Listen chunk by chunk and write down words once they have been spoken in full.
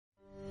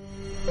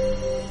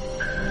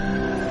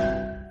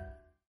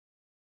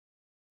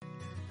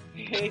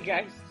Hey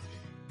guys,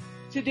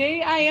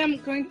 today I am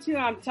going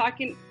to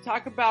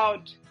talk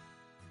about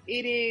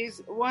it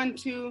is 1,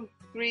 2,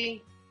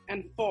 3,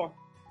 and 4.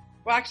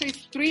 Well, actually,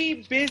 it's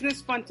 3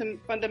 business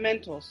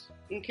fundamentals.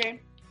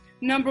 Okay,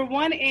 number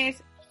 1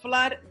 is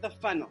flood the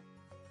funnel.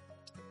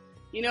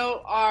 You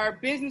know, our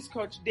business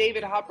coach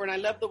David Hopper, and I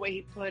love the way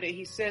he put it.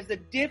 He says the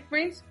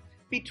difference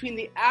between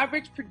the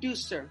average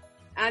producer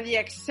and the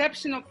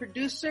exceptional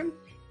producer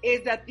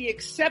is that the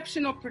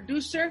exceptional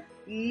producer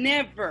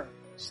never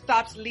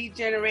stops lead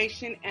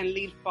generation and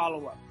lead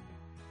follow-up.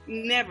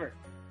 Never.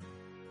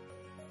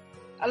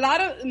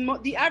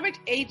 The average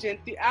agent,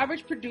 the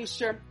average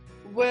producer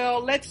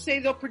will, let's say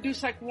they'll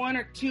produce like 1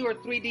 or 2 or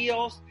 3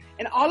 deals,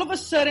 and all of a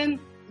sudden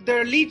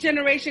their lead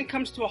generation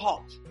comes to a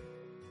halt.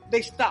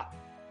 They stop,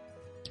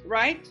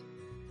 right?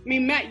 I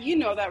mean, Matt, you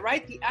know that,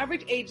 right? The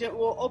average agent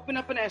will open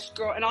up an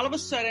escrow, and all of a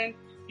sudden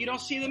you don't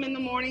see them in the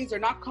mornings. They're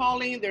not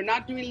calling. They're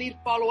not doing lead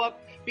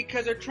follow-up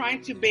because they're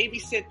trying to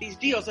babysit these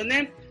deals. And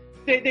then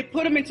they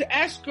put them into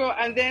escrow,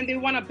 and then they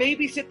want to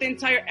babysit the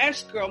entire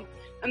escrow.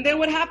 And then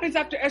what happens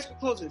after escrow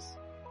closes?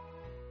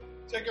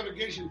 Take a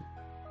vacation.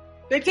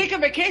 They take a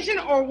vacation,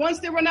 or once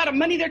they run out of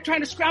money, they're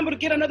trying to scramble to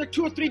get another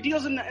 2 or 3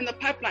 deals in the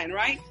pipeline,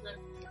 right?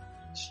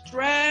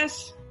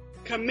 Stress,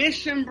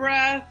 commission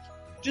breath,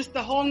 just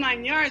the whole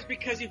 9 yards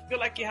because you feel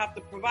like you have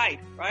to provide,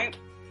 right?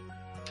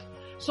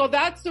 So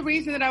that's the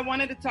reason that I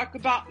wanted to talk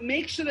about.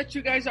 Make sure that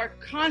you guys are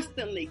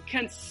constantly,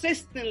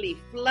 consistently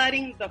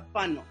flooding the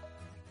funnel.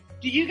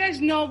 Do you guys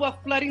know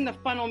what flooding the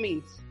funnel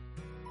means?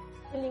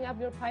 Filling up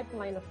your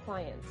pipeline of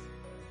clients.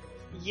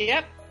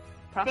 Yep.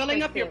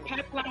 Filling up your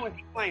pipeline with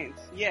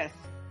clients. Yes.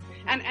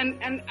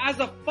 And as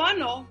a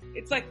funnel,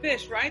 it's like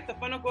this, right? The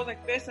funnel goes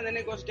like this and then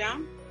it goes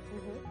down.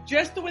 Mm-hmm.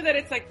 Just the way that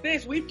it's like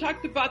this, we've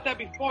talked about that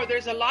before.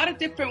 There's a lot of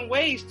different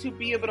ways to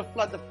be able to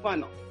flood the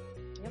funnel.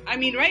 Yep. I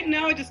mean, right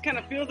now it just kind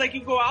of feels like you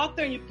go out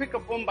there and you pick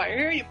up one buyer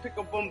here, you pick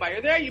up one buyer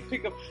there, you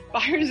pick up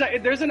buyers.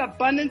 There's an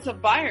abundance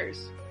of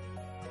buyers.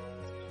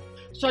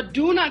 So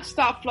do not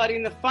stop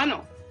flooding the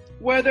funnel,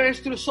 whether it's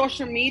through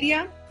social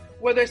media,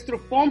 whether it's through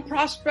phone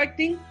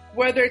prospecting,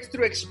 whether it's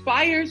through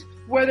expires,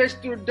 whether it's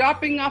through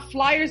dropping off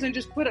flyers and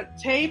just put a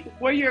tape,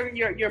 wear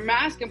your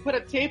mask and put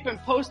a tape and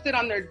post it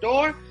on their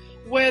door,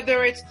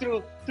 whether it's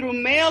through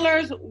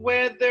mailers,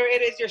 whether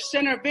it is your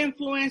center of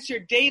influence, your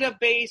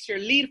database, your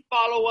lead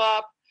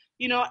follow-up,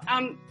 you know,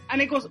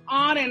 and it goes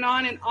on and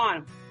on and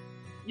on.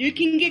 You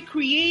can get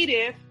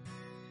creative.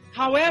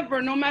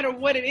 However, no matter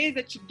what it is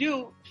that you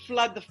do,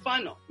 flood the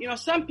funnel. You know,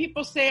 some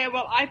people say,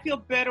 well, I feel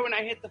better when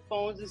I hit the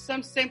phones, and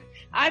some say,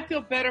 I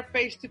feel better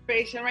face to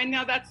face. And right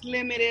now that's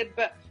limited,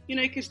 but you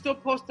know, you can still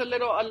post a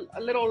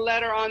little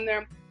letter on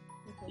there.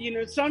 Mm-hmm. You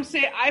know, some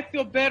say, I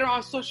feel better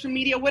on social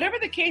media. Whatever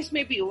the case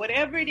may be,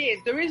 whatever it is,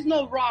 there is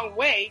no wrong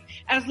way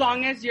as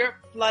long as you're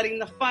flooding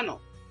the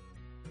funnel.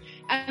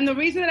 And the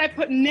reason that I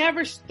put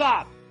never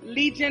stop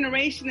lead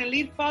generation and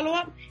lead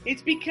follow-up,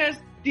 it's because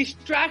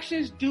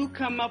distractions do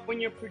come up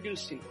when you're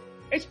producing.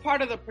 It's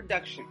part of the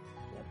production,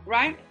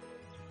 right?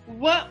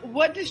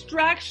 What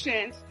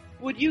distractions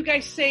would you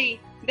guys say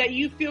that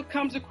you feel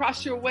comes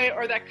across your way,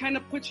 or that kind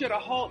of puts you at a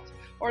halt,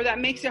 or that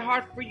makes it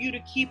hard for you to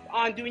keep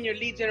on doing your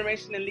lead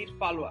generation and lead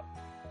follow-up?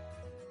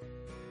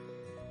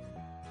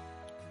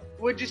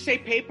 Would you say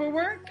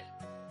paperwork?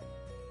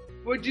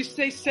 Would you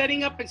say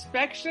setting up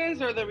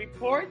inspections or the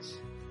reports?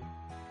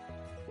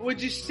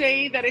 Would you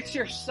say that it's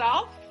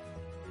yourself?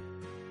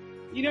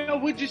 You know,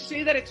 would you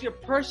say that it's your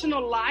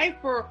personal life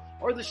or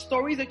the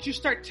stories that you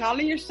start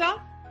telling yourself?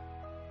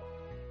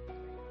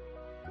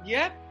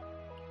 Yep.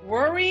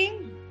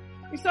 Worrying.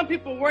 Some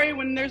people worry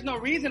when there's no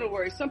reason to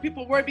worry. Some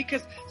people worry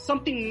because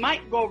something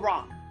might go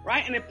wrong,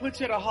 right? And it puts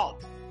you at a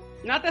halt.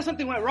 Not that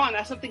something went wrong,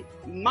 that something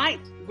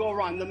might go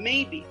wrong, the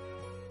maybe.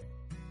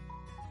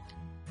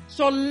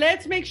 So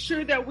let's make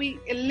sure that we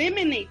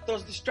eliminate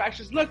those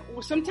distractions. Look,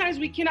 sometimes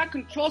we cannot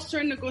control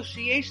certain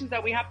negotiations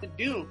that we have to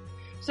do.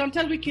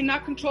 Sometimes we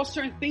cannot control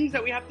certain things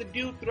that we have to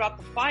do throughout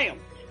the file.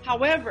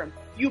 However,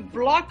 you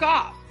block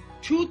off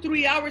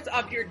 2-3 hours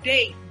of your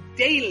day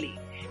daily.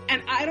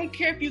 And I don't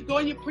care if you go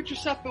and you put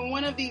yourself in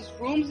one of these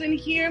rooms in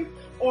here,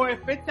 or if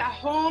it's at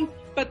home,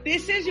 but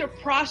this is your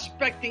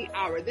prospecting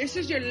hour. This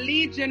is your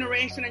lead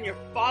generation and your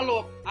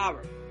follow-up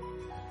hour.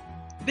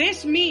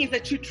 This means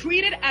that you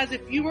treat it as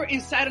if you were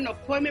inside an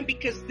appointment,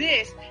 because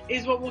this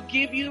is what will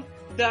give you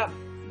the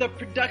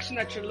production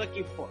that you're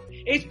looking for.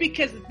 It's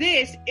because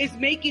this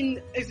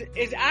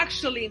is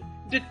actually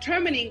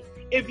determining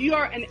if you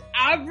are an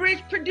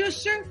average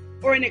producer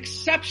or an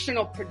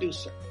exceptional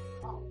producer.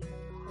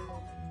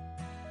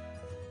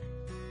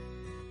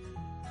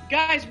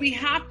 Guys, we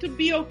have to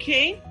be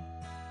okay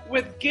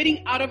with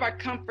getting out of our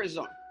comfort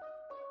zone.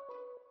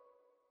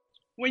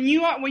 When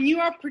you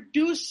are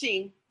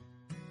producing,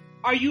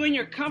 are you in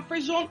your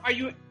comfort zone? Are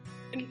you,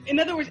 in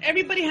other words,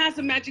 everybody has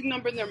a magic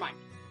number in their mind.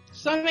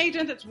 Some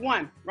agents, it's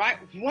 1, right?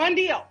 1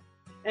 deal.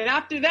 And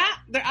after that,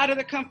 they're out of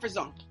the comfort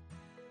zone.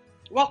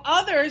 While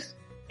others,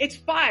 it's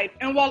 5.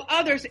 And while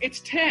others,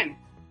 it's 10.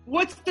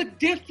 What's the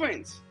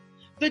difference?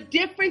 The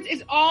difference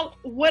is all,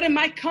 what am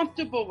I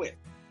comfortable with?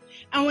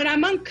 And when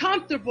I'm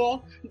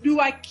uncomfortable, do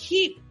I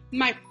keep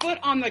my foot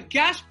on the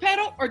gas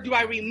pedal or do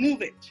I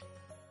remove it?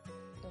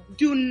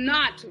 Do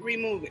not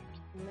remove it.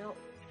 No.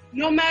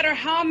 No matter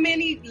how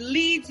many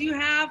leads you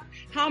have,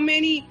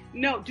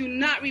 do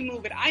not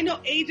remove it. I know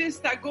agents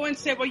that go and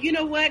say, well, you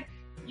know what?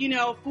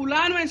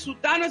 Fulano and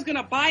Sultano is going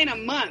to buy in a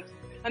month.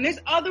 And this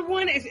other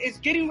one is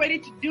getting ready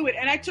to do it.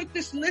 And I took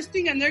this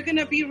listing and they're going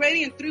to be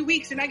ready in 3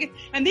 weeks.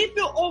 And they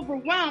feel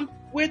overwhelmed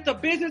with the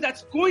business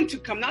that's going to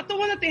come. Not the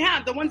one that they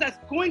have, the one that's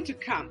going to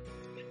come.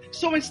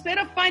 So instead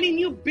of finding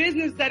new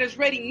business that is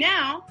ready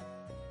now,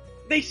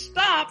 they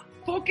stop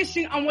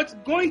focusing on what's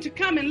going to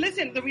come. And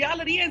listen, the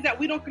reality is that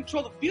we don't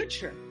control the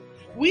future.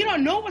 We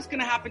don't know what's going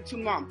to happen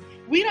tomorrow.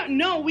 We don't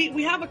know.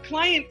 We have a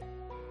client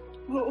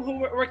who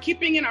we're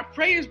keeping in our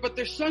prayers, but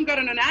their son got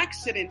in an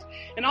accident.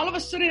 And all of a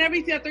sudden,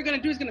 everything that they're going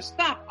to do is going to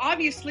stop,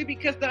 obviously,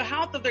 because the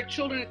health of their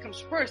children comes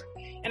first.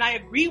 And I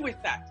agree with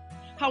that.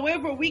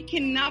 However, we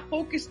cannot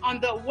focus on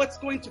what's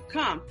going to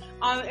come.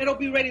 It'll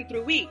be ready in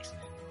 3 weeks.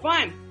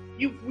 Fine.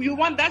 You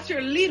want, that's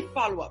your lead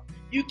follow-up.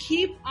 You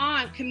keep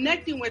on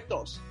connecting with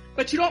those.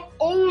 But you don't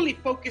only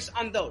focus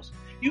on those.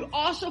 You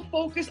also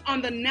focus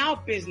on the now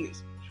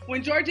business.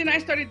 When George and I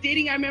started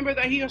dating, I remember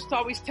that he used to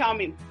always tell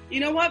me, you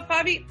know what,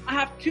 Fabi? I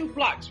have 2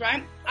 blocks,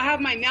 right? I have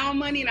my now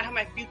money and I have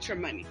my future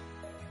money.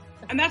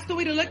 And that's the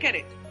way to look at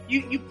it.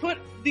 You put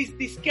these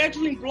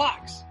scheduling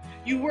blocks.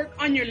 You work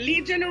on your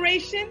lead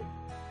generation,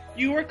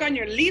 you work on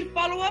your lead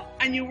follow-up,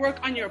 and you work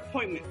on your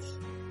appointments.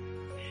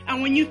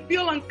 And when you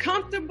feel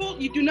uncomfortable,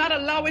 you do not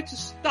allow it to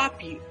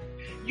stop you.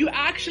 You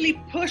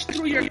actually push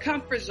through your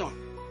comfort zone.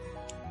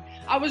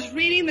 I was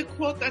reading the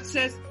quote that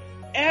says,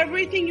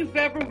 everything you've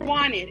ever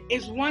wanted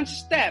is one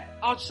step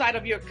outside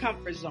of your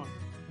comfort zone.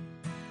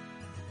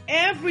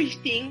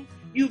 Everything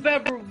you've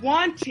ever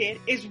wanted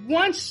is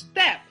one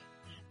step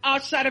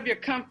outside of your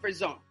comfort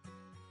zone.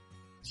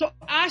 So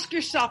ask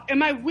yourself,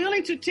 am I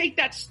willing to take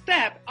that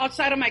step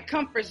outside of my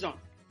comfort zone?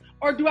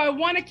 Or do I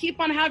want to keep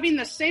on having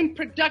the same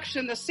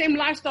production, the same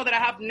lifestyle that I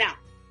have now?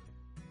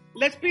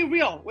 Let's be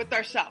real with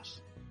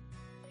ourselves.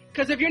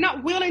 Because if you're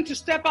not willing to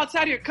step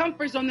outside of your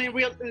comfort zone, then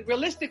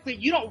realistically,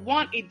 you don't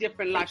want a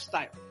different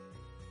lifestyle.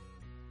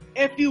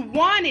 If you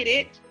wanted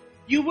it,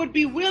 you would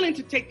be willing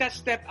to take that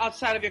step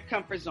outside of your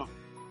comfort zone.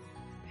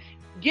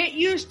 Get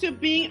used to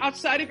being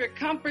outside of your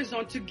comfort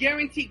zone to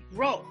guarantee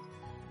growth.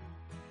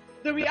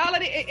 The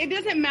reality, it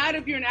doesn't matter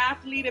if you're an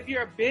athlete, if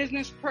you're a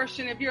business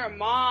person, if you're a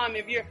mom,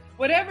 if you're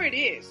whatever it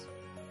is.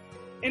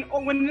 And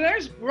when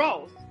there's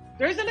growth,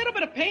 there's a little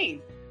bit of pain.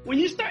 When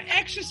you start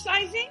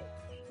exercising,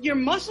 your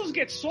muscles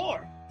get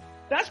sore.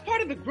 That's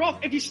part of the growth.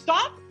 If you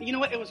stop, you know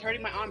what? It was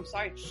hurting my arm.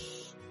 Sorry.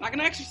 Not going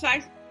to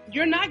exercise.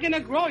 You're not going to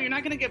grow. You're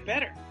not going to get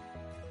better.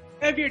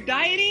 If you're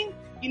dieting,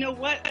 you know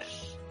what?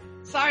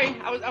 Sorry,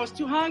 I was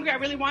too hungry. I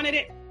really wanted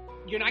it.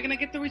 You're not going to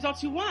get the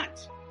results you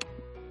want.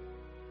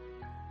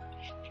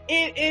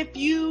 If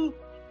you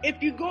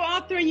go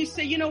out there and you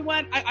say, you know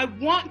what? I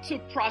want to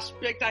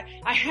prospect.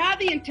 I have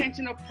the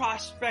intention of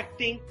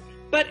prospecting,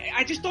 but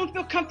I just don't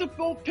feel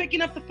comfortable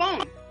picking up the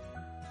phone.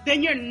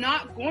 Then you're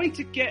not going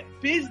to get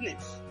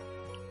business.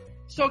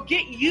 So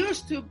get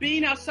used to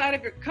being outside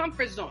of your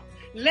comfort zone.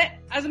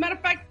 As a matter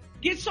of fact,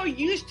 get so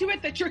used to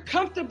it that you're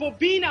comfortable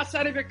being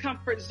outside of your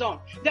comfort zone.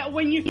 That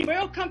when you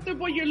feel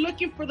comfortable, you're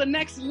looking for the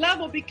next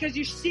level because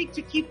you seek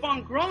to keep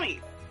on growing.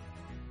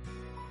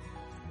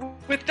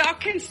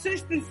 Without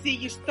consistency,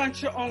 you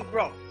stunt your own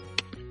growth.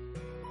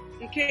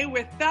 Okay?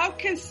 Without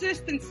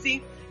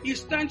consistency, you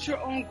stunt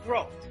your own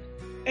growth.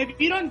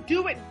 If you don't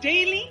do it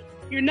daily,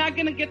 you're not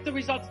going to get the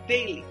results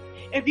daily.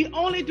 If you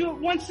only do it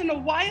once in a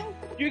while,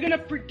 you're going to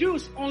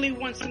produce only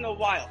once in a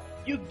while.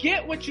 You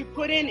get what you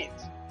put in it.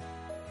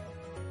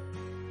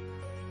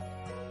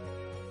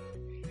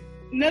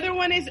 Another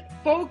one is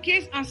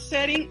focus on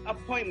setting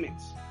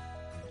appointments.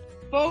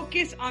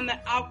 Focus on the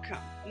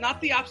outcome,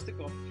 not the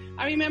obstacle.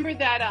 I remember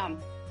that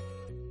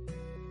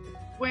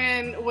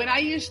when we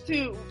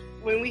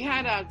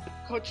had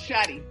Coach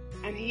Shaddy,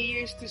 and he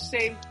used to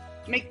say,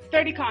 make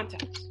 30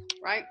 contacts.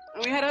 Right?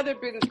 And we had other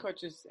business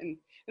coaches and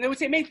they would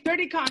say, make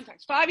 30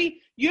 contacts. Fabi,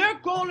 your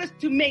goal is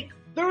to make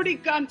 30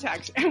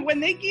 contacts. And when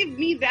they give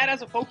me that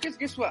as a focus,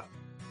 guess what?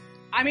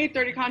 I made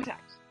 30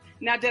 contacts.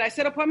 Now, did I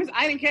set appointments?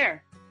 I didn't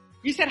care.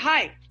 You said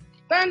hi.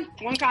 Done.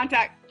 1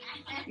 contact.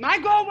 My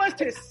goal was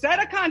to set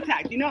a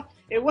contact. You know,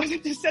 it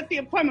wasn't to set the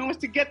appointment, it was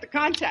to get the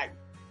contact.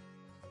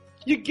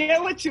 You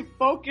get what you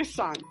focus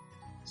on.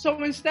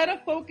 So instead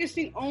of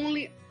focusing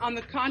only on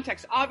the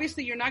contacts,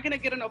 obviously you're not going to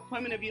get an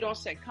appointment if you don't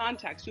set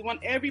contacts. You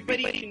want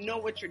everybody to know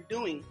what you're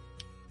doing.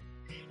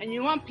 And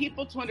you want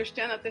people to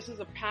understand that this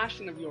is a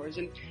passion of yours.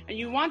 And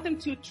you want them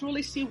to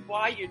truly see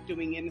why you're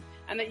doing it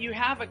and that you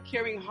have a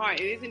caring heart.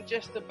 It isn't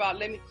just about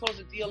let me close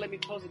a deal.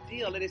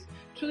 It is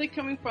truly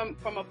coming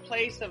from a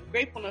place of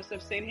gratefulness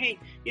of saying, hey,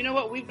 you know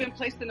what? We've been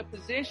placed in a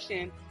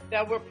position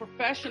that we're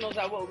professionals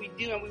at what we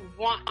do and we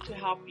want to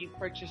help you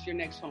purchase your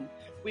next home.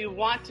 We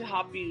want to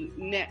help you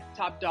net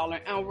top dollar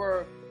and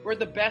we're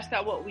the best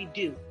at what we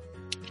do.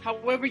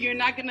 However, you're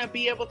not going to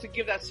be able to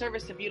give that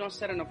service if you don't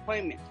set an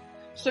appointment.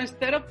 So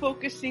instead of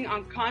focusing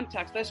on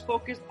contacts, let's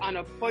focus on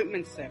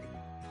appointment setting.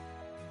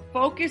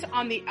 Focus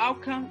on the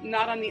outcome,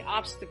 not on the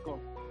obstacle.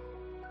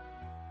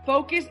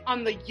 Focus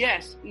on the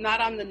yes,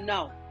 not on the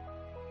no.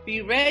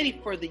 Be ready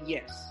for the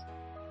yes.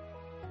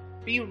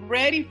 Be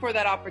ready for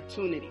that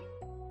opportunity.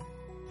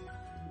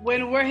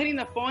 When we're hitting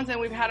the phones, and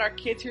we've had our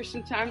kids here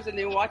sometimes, and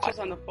they watch us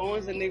on the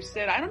phones, and they've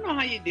said, I don't know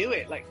how you do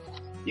it. Like,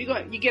 you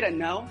get a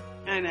no,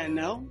 and a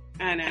no,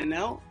 and a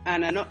no,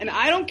 and a no. And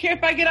I don't care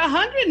if I get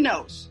 100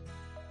 no's.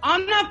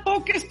 I'm not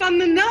focused on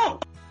the no.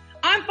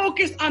 I'm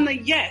focused on the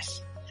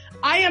yes.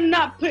 I'm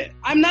not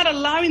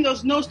allowing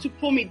those no's to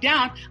pull me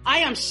down. I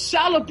am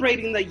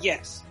celebrating the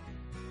yes.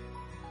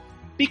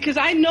 Because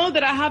I know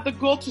that I have the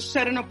goal to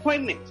set an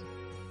appointment.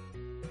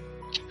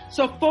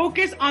 So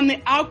focus on the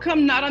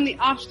outcome, not on the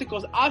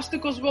obstacles.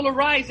 Obstacles will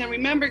arise. And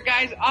remember,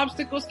 guys,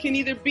 obstacles can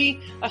either be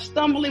a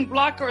stumbling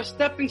block or a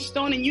stepping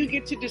stone, and you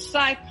get to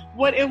decide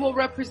what it will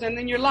represent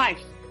in your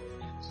life.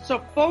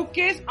 So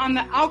focus on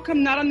the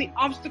outcome, not on the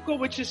obstacle,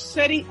 which is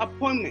setting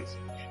appointments.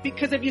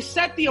 Because if you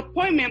set the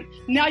appointment,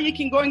 now you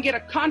can go and get a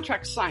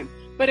contract signed.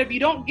 But if you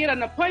don't get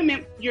an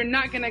appointment, you're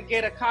not going to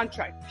get a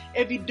contract.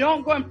 If you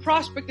don't go and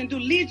prospect and do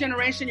lead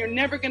generation, you're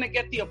never going to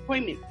get the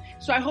appointment.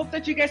 So I hope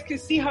that you guys can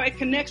see how it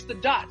connects the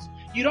dots.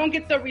 You don't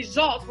get the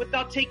results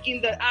without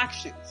taking the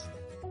actions.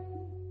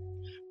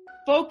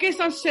 Focus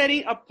on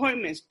setting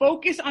appointments.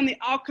 Focus on the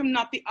outcome,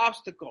 not the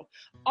obstacle.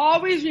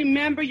 Always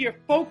remember your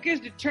focus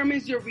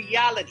determines your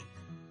reality.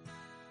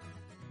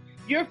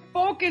 Your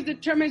focus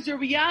determines your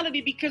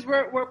reality, because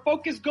where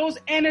focus goes,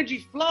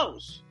 energy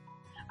flows.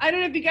 I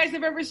don't know if you guys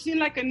have ever seen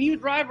like a new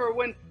driver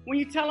when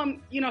you tell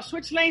them,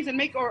 switch lanes and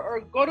make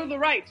or go to the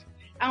right.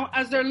 And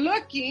as they're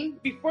looking,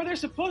 before they're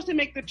supposed to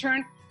make the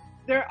turn,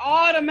 they're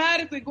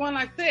automatically going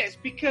like this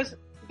because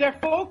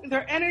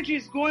their energy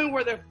is going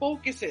where their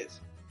focus is.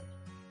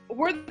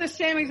 We're the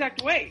same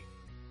exact way.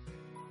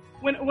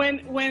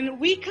 When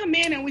we come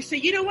in and we say,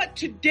 you know what,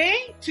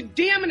 today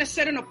I'm going to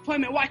set an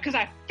appointment. Why? Because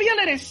I feel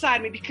it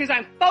inside me, because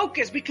I'm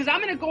focused, because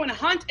I'm going to go and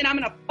hunt and I'm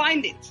going to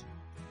find it.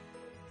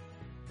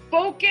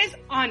 Focus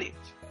on it.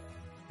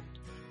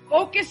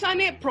 Focus on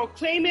it,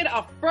 proclaim it,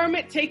 affirm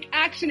it, take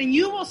action, and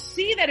you will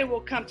see that it will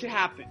come to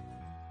happen.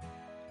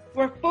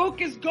 Where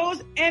focus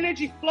goes,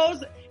 energy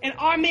flows, and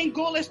our main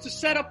goal is to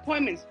set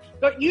appointments.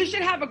 But you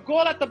should have a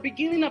goal at the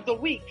beginning of the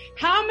week.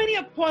 How many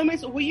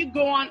appointments will you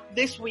go on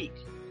this week?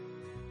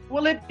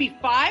 Will it be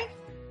 5?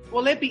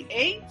 Will it be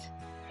 8?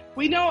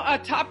 We know a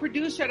top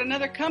producer at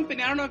another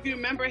company, I don't know if you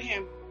remember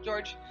him,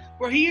 George,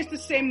 where he used to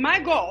say, my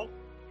goal,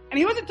 and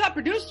he was a top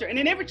producer, and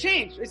it never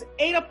changed, is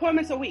 8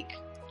 appointments a week.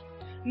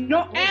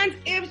 No ands,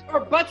 ifs, or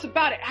buts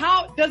about it.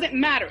 How does it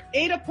matter?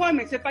 8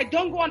 appointments. If I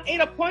don't go on 8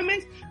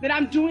 appointments, then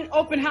I'm doing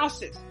open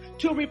houses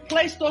to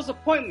replace those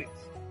appointments.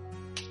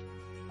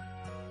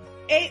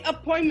 8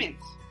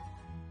 appointments.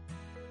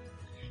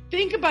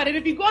 Think about it.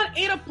 If you go on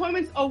 8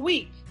 appointments a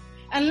week,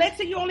 and let's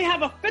say you only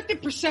have a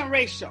 50%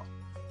 ratio,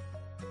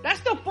 that's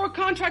still 4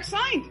 contracts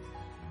signed.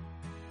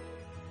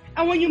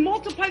 And when you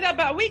multiply that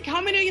by a week,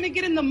 how many are you going to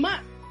get in the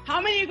month? How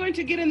many are you going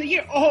to get in the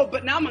year? Oh,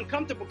 but now I'm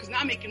uncomfortable because now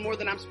I'm making more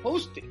than I'm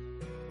supposed to.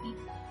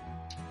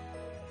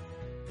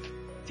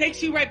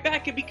 Takes you right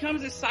back. It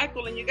becomes a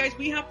cycle. And you guys,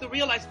 we have to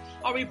realize,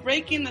 are we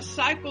breaking the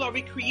cycle? Are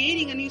we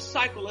creating a new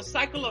cycle? A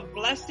cycle of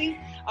blessing,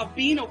 of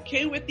being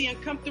okay with the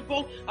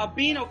uncomfortable, of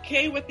being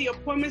okay with the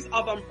appointments,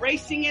 of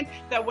embracing it,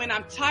 that when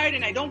I'm tired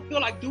and I don't feel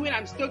like doing it,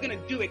 I'm still going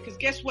to do it. Because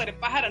guess what?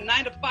 If I had a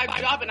 9-to-5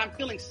 job and I'm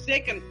feeling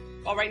sick, and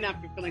right now if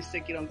you're feeling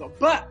sick, you don't go.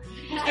 But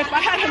if I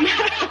had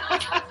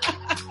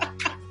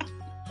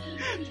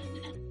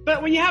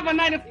but when you have a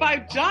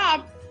 9-to-5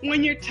 job,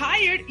 when you're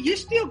tired, you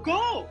still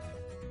go.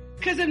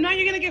 Because if not,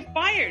 you're going to get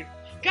fired.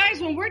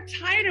 Guys, when we're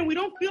tired and we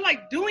don't feel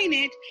like doing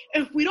it,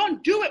 if we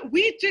don't do it,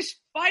 we just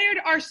fired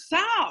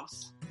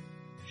ourselves.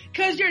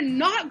 Because you're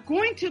not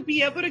going to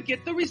be able to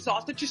get the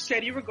results that you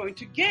said you were going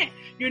to get.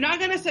 You're not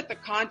going to set the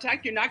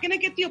contact. You're not going to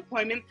get the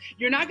appointment.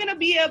 You're not going to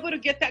be able to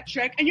get that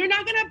check. And you're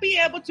not going to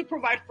be able to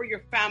provide for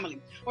your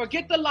family or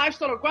get the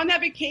lifestyle or go on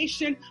that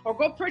vacation or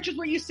go purchase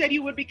what you said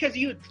you would, because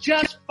you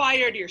just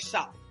fired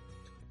yourself.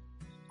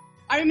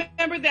 I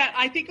remember that,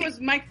 I think it was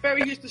Mike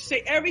Ferry used to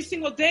say, every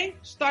single day,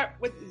 start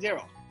with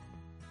 0.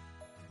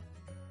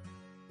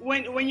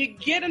 When you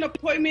get an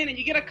appointment and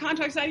you get a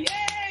contract, say,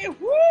 yay,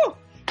 woo!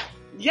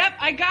 Yep,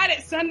 I got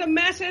it. Send a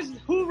message,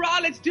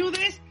 hoorah, let's do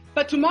this.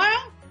 But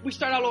tomorrow, we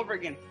start all over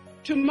again.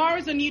 Tomorrow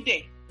is a new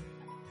day.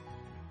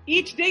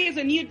 Each day is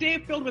a new day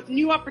filled with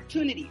new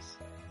opportunities.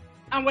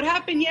 And what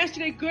happened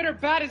yesterday, good or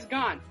bad, is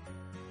gone.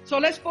 So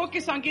let's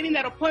focus on getting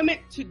that appointment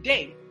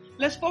today.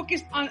 Let's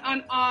focus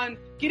on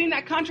getting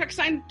that contract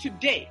signed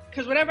today.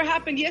 Because whatever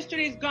happened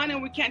yesterday is gone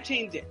and we can't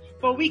change it.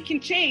 But we can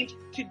change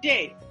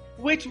today,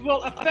 which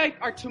will affect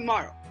our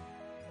tomorrow.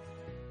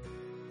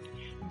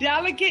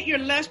 Delegate your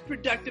less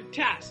productive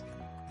task.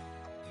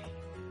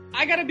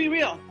 I got to be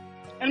real.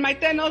 And my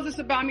dad knows this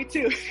about me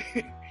too.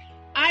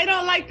 I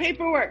don't like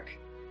paperwork.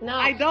 No.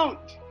 I don't.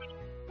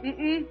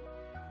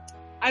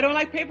 I don't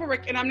like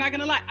paperwork, and I'm not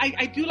going to lie.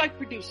 I do like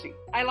producing.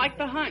 I like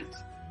the hunt.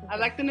 I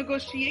like the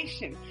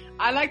negotiation.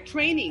 I like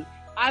training.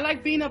 I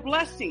like being a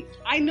blessing.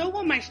 I know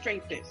what my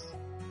strength is.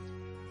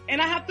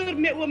 And I have to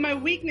admit what my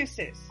weakness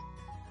is.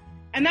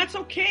 And that's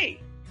okay.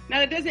 Now,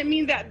 that doesn't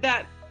mean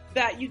that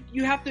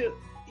you have to,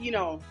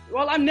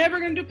 well, I'm never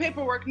going to do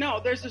paperwork. No,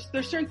 there's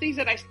certain things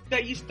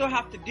that you still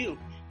have to do.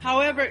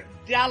 However,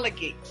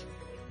 delegate.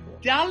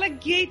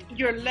 Delegate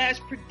your less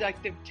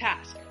productive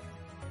task.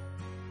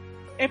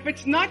 If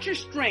it's not your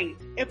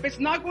strength, if it's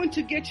not going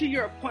to get you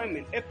your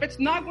appointment, if it's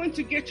not going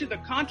to get you the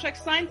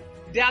contract signed,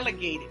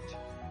 delegate it.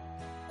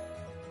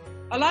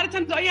 A lot of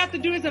times all you have to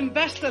do is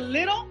invest a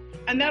little,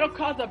 and that'll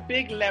cause a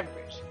big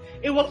leverage.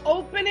 It will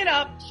open it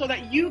up so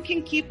that you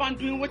can keep on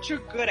doing what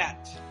you're good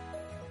at.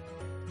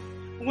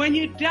 When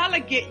you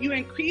delegate, you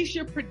increase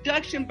your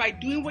production by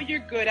doing what you're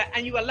good at,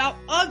 and you allow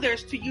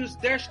others to use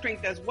their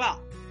strength as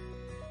well.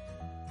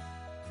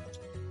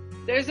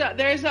 There's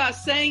a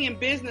saying in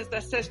business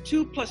that says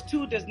 2 +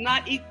 2 does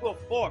not equal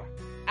 4.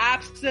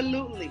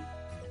 Absolutely.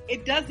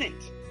 It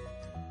doesn't.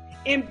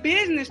 In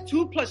business,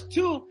 2 +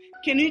 2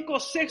 can equal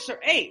 6 or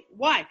 8.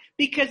 Why?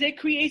 Because it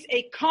creates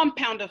a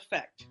compound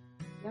effect.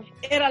 Yep.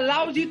 It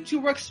allows you to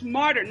work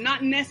smarter,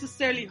 not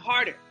necessarily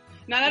harder.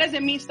 Now, that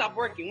doesn't mean stop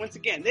working. Once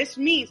again, this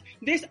means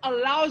this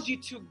allows you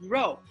to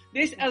grow.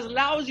 This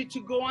allows you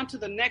to go on to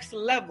the next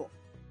level.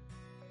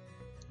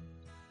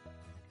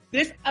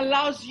 This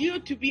allows you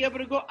to be able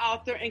to go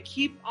out there and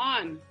keep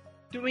on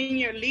doing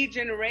your lead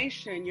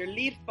generation, your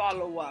lead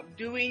follow-up,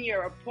 doing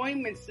your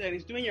appointment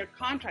settings, doing your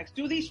contracts.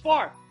 Do these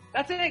 4.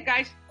 That's it,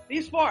 guys.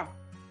 These 4.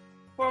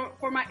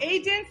 For my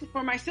agents,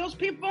 for my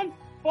salespeople,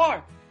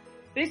 4.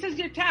 This is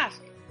your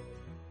task.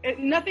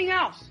 Nothing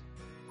else.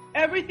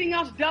 Everything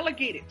else,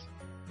 delegate it.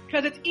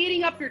 Because it's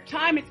eating up your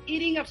time. It's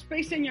eating up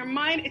space in your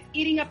mind. It's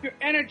eating up your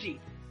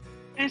energy.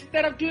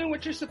 Instead of doing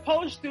what you're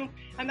supposed to.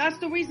 And that's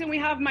the reason we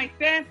have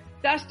Maite.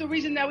 That's the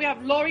reason that we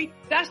have Lori.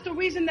 That's the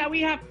reason that we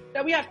have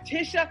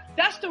Tisha.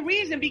 That's the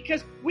reason,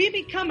 because we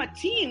become a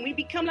team. We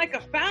become like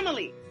a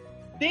family.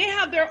 They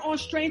have their own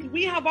strength.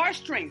 We have our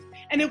strength.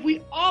 And if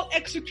we all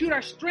execute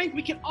our strength,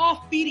 we can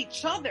all feed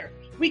each other.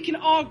 We can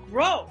all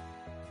grow.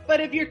 But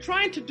if you're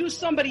trying to do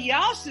somebody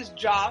else's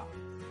job,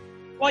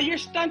 well, you're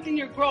stunting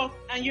your growth,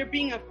 and you're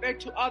being unfair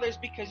to others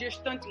because you're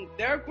stunting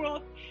their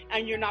growth,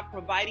 and you're not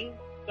providing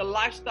the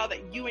lifestyle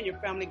that you and your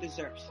family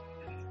deserves.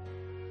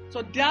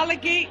 So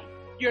delegate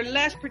your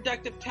less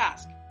productive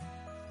task.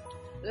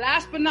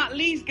 Last but not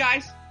least,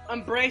 guys,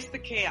 embrace the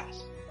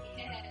chaos.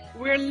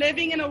 We're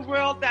living in a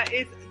world that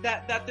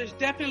there's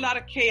definitely a lot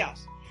of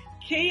chaos.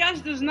 Chaos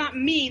does not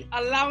mean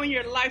allowing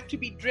your life to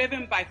be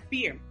driven by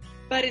fear,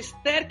 but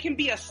instead can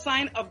be a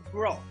sign of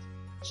growth.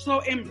 So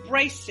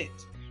embrace it.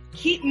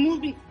 Keep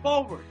moving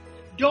forward.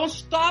 Don't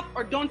stop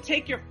or don't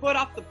take your foot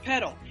off the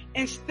pedal.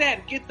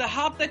 Instead, get the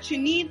help that you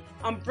need,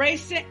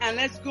 embrace it, and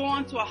let's go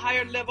on to a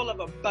higher level of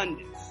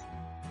abundance.